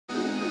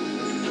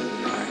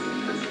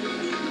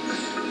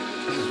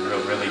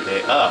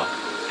big. Oh.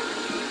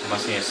 There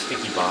must be a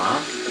sticky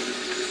bomb.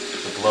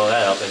 To blow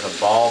that up, there's a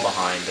ball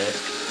behind it.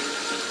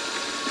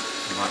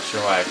 I'm not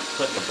sure why I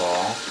put the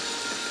ball.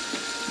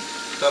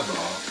 The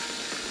ball.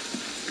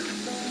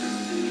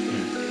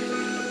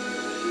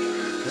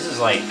 This is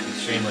like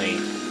extremely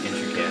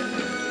intricate.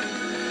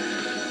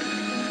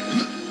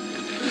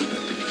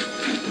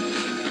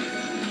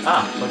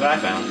 Ah, look what I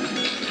found.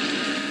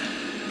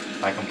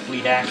 By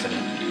complete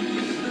accident.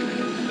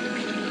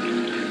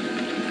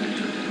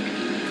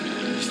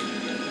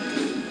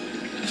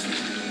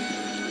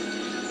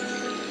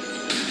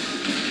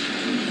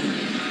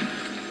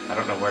 I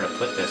don't know where to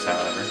put this,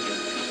 however.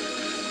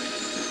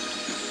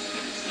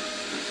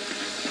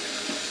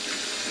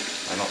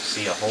 I don't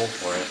see a hole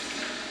for it.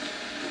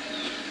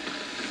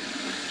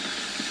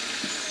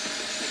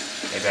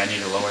 Maybe I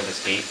need to lower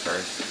this gate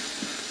first.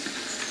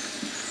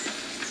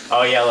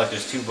 Oh yeah, look,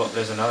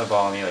 there's another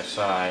ball on the other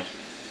side.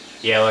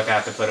 Yeah, look, I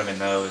have to put them in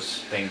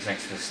those things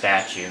next to the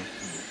statue.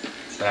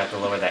 But I have to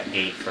lower that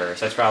gate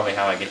first. That's probably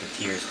how I get the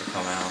tears to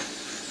come out.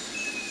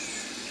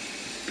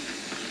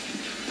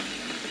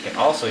 I can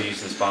also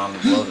use this bomb to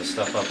blow the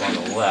stuff up on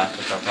the left,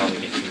 which I'll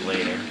probably get to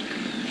later.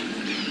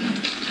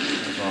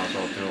 As long as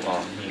I'll do it while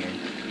I'm here.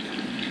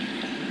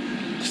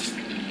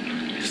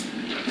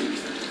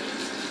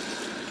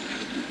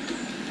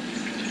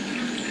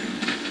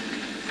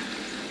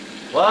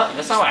 What?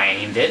 That's not what I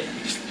aimed it.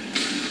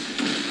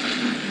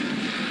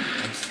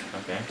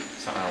 Okay,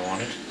 that's not what I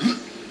wanted. I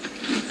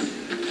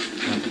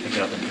have to pick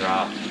it up and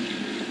drop.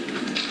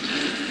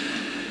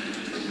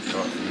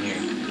 Throw it from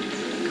here.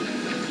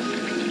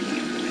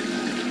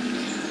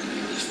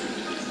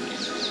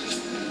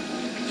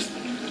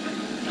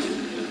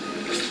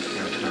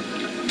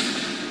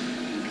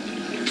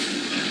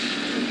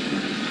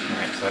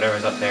 Alright, so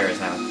whatever's up there is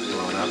now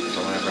blowing up,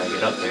 so whenever I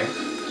get up there.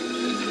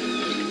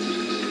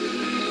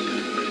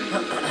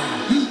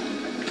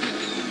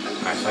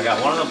 Alright, so I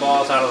got one of the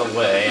balls out of the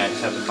way. I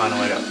just have to find a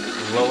way to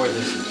lower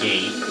this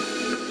gate.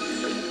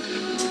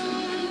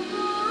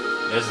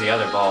 There's the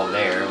other ball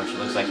there, which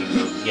looks like I can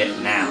go get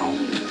now.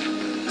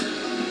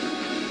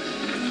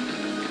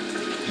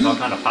 There's all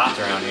kind of pots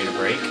around here to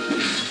break.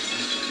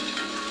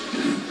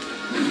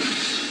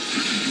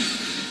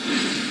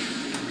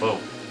 Whoa.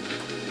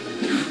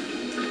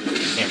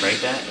 Can't break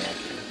that? Yeah.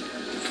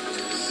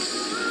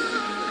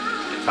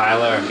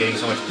 Tyler, I'm getting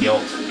so much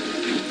guilt.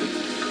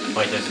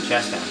 Wait, there's a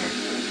chest down here.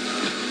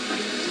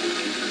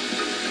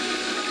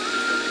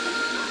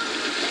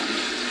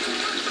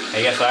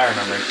 Hey, guess what I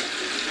remember?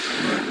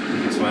 You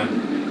can swim.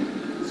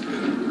 That's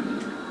good.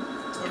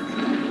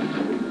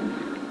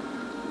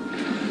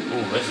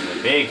 Ooh, this is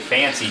a big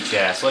fancy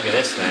chest. Look at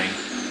this thing.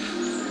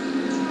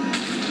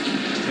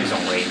 Please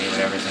don't wait me,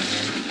 whatever's in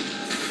here.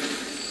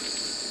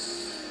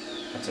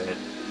 That's it.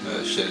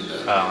 Shit in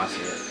Oh, I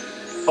see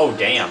it. Oh,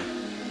 damn.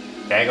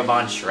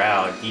 Vagabond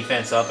Shroud.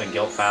 Defense up and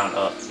guilt found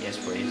up. Yes,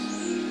 please.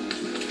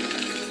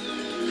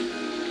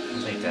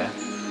 I'll take that.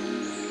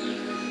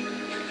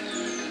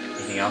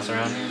 Anything else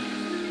around here?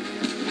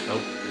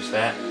 Nope, just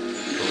that.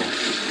 Cool.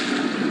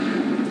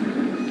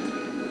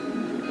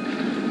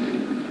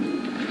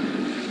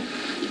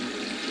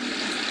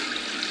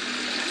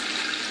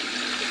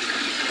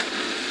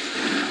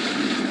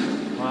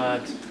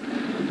 What?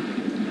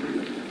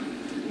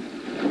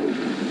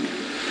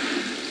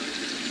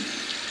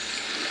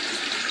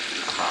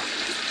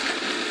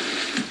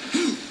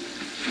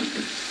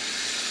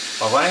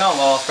 While running on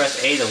walls,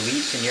 press A to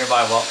leap to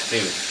nearby walls.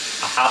 Dude,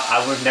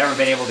 I would have never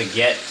been able to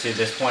get to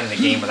this point in the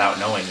game without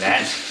knowing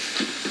that.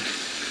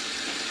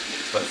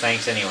 But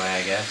thanks anyway,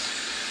 I guess.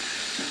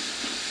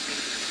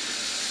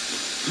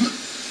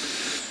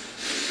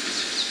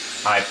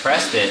 I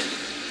pressed it.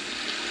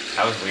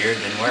 That was weird,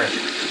 didn't work.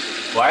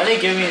 Why are they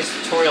giving me this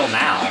tutorial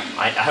now?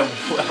 I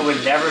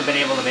would never have been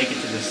able to make it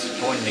to this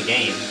point in the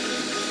game.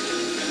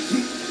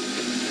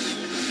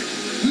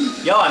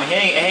 Yo, I'm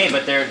hitting A,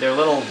 but they're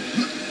little...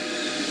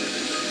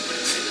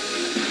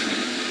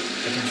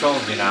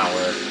 controls do not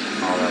work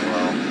all that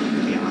well,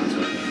 to be honest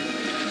with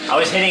you. I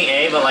was hitting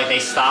A, but like they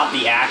stop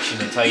the action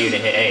to tell you to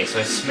hit A, so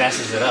it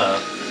messes it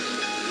up.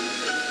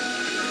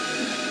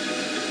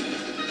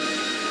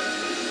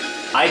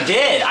 I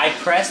did! I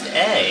pressed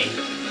A.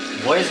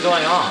 What is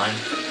going on?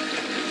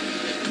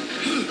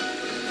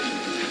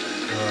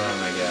 Oh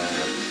my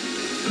god.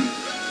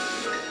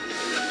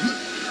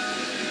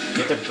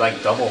 You have to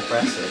like double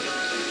press it.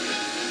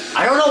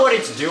 I don't know what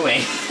it's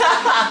doing.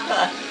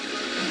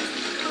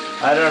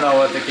 I don't know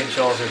what the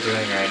controls are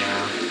doing right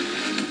now.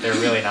 They're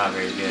really not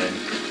very good.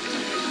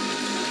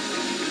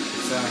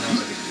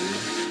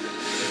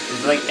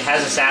 It's like, it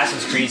has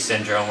Assassin's Creed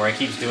syndrome where it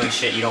keeps doing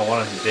shit you don't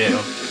want it to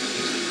do.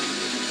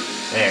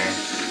 There.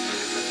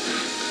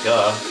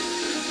 Duh.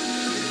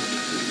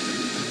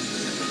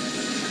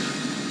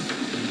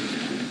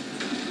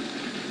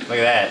 Look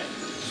at that.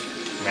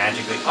 Just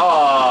magically.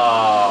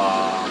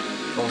 Oh,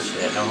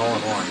 bullshit. No hole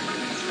in one.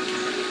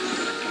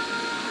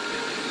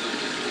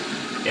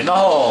 In the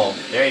hole!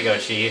 There you go,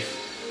 Chief.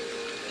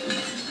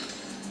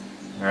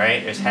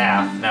 Alright, there's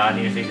half. Now I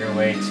need to figure a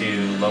way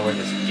to lower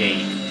this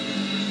gate.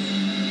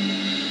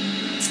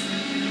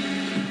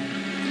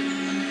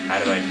 How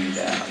do I do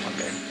that, I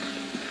wonder?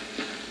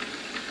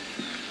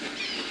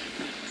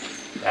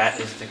 That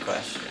is the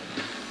question.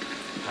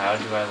 How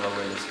do I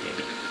lower this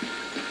gate?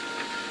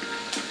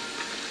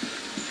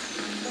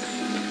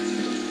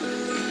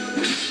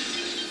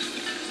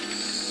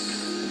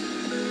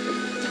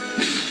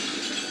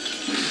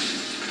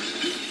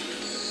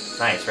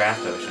 Nice,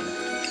 raft ocean.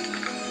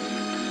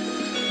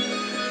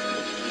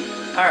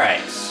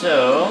 Alright,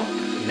 so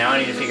now I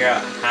need to figure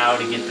out how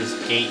to get this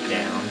gate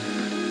down.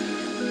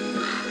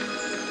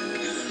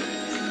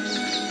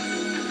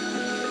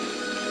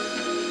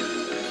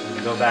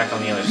 I'm gonna go back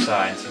on the other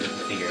side and see if we can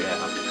figure it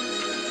out.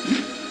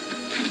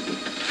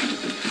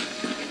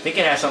 I think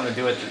it has something to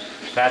do with the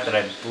fact that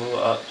I blew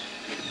up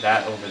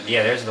that over.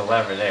 Yeah, there's the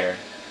lever there.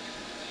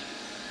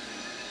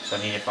 So I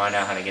need to find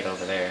out how to get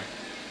over there.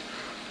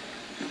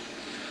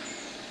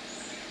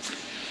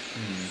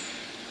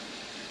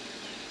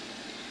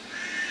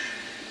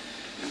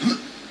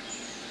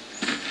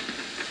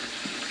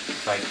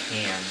 If I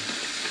can,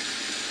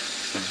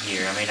 from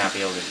here. I may not be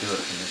able to do it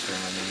from this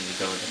room. I may need to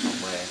go a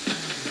different way.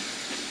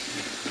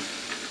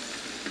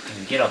 I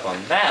can get up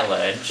on that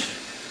ledge.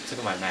 Let's look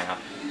at my map.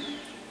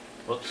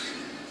 Whoops.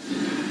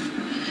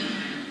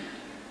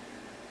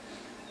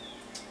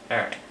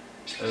 Alright.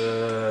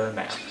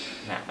 Map.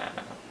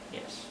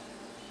 Yes.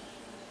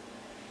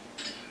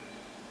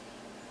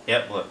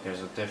 Yep, look,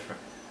 there's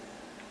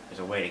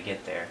a way to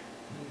get there.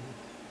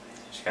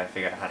 Just gotta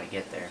figure out how to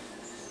get there.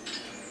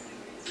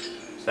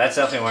 So that's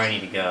definitely where I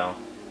need to go.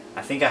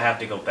 I think I have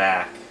to go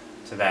back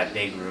to that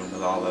big room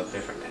with all the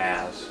different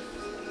paths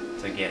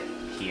to get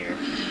here.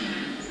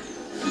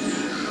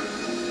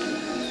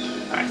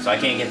 Alright, so I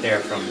can't get there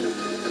from here.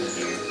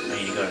 I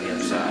need to go to the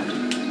other side. I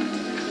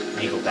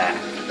need to go back.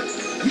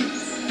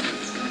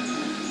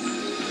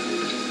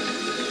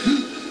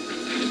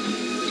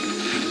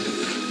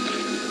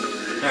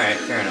 Alright,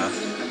 fair enough.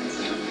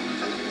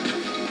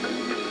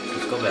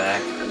 Let's go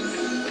back.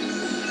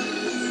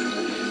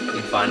 We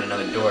can find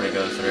another door to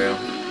go through.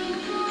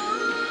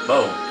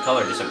 Whoa,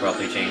 color just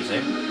abruptly changed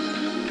there.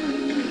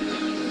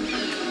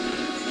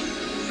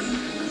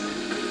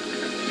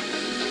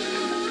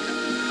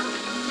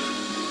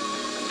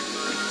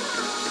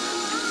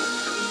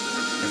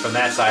 And from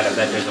that side, I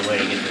bet there's a way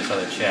to get to this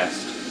other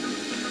chest.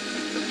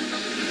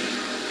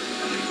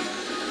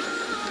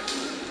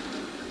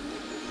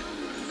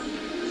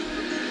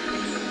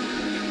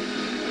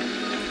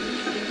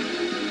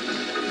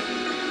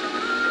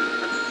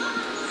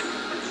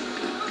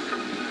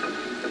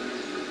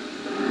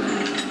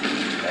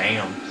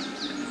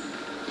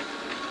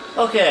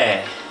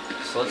 Okay,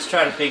 so let's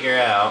try to figure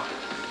out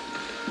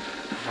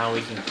how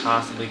we can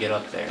possibly get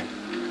up there.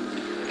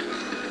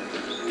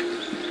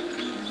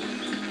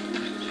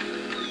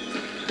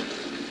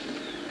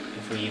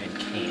 If we even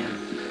can.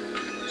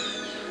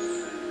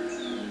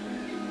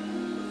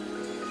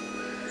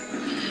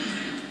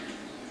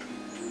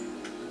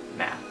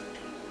 Map.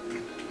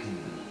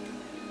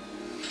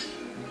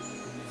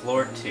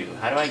 Floor 2.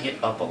 How do I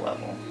get up a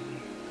level?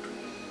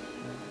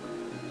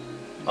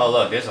 Oh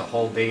look, there's a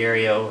whole big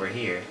area over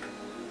here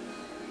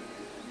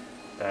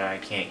that I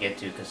can't get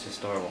to because this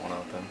door won't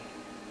open.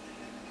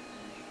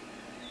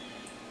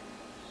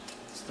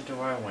 It's the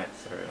door I went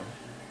through.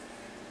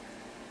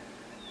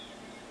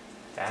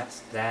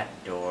 That's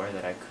that door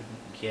that I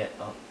couldn't get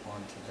up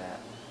onto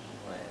that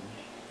ledge.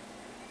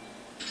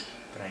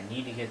 But I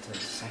need to get to the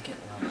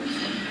second level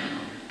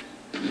somehow.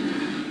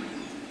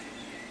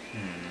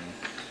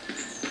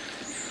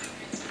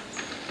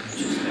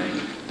 Interesting.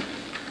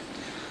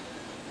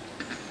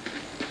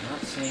 I'm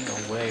not seeing a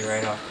way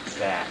right off the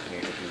bat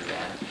here to do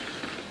that.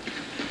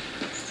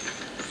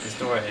 This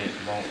door, it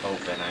won't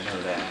open, I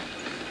know that.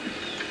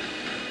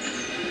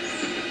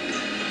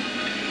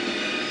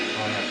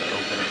 I'll have to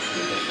open it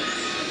from a different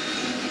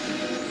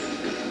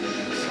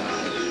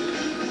side.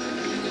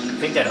 I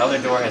think that other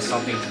door has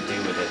something to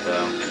do with it,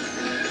 though.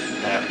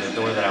 The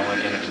door that I went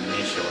in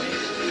initially.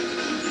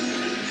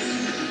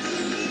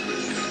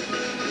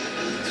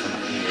 This one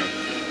up here.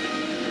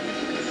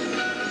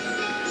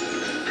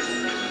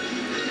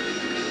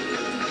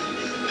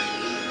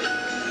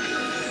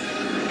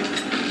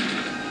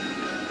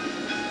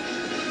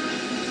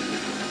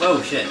 Oh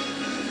shit.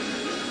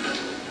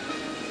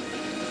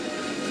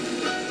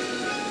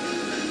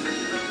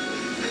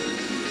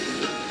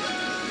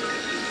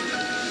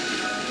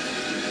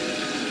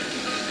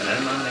 But I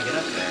don't know how to get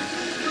up there.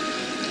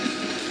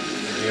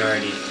 We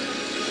already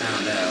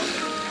found out.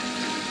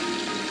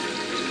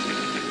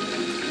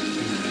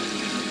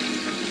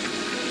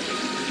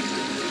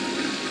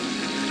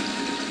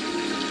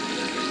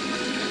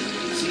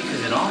 See,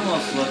 because it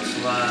almost looks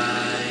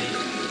like...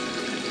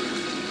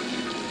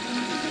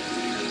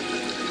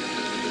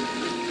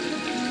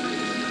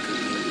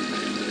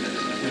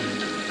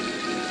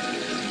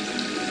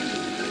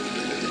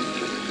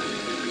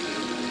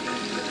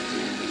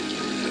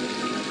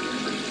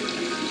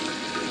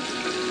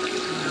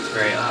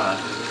 very odd.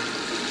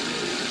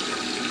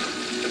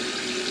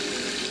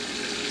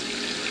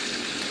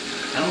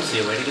 I don't see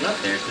a way to get up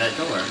there to that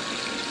door.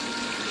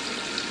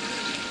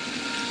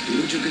 Do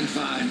what you can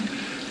find.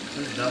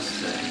 What does Dust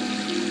say?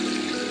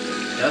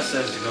 Dust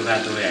says to go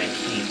back the way I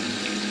came.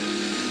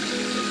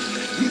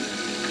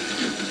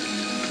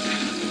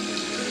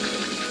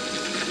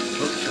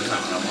 Oops, that's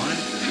not what I wanted.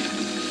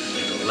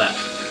 I go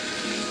left.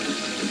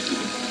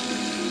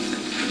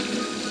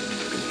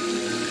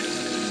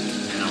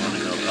 And I want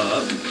to go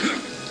up.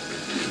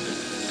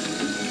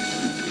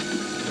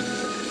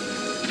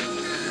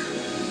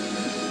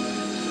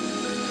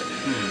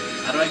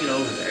 How do I get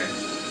over there?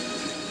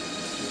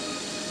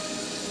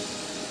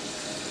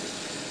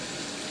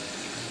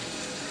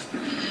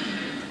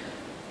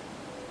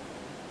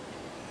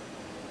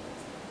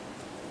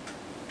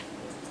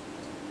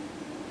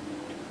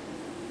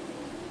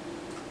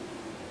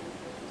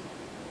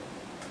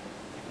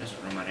 This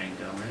room I didn't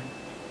go in.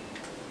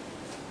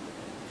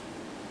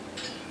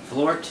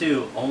 Floor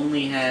 2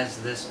 only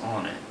has this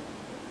on it.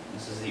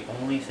 This is the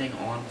only thing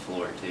on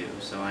floor 2,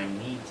 so I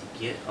need to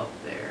get up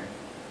there.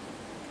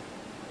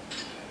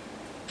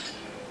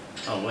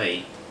 Oh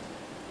wait.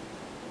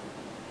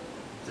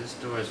 This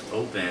door is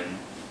open.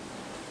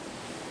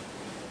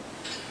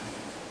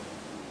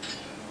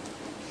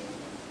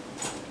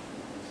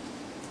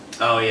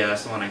 Oh yeah,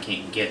 that's the one I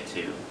can't get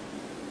to.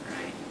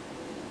 Right.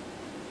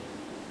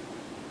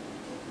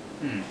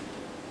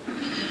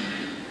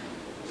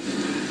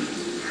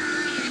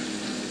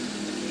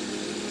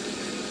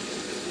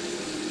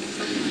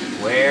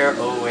 Where,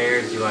 oh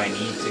where do I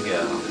need to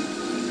go?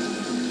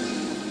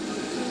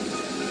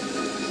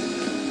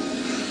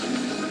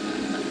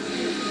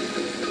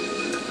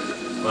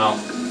 Well,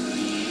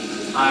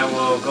 I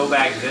will go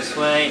back this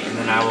way, and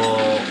then I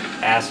will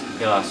ask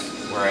Gus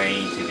where I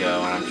need to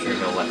go, and I'm sure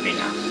he'll let me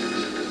know.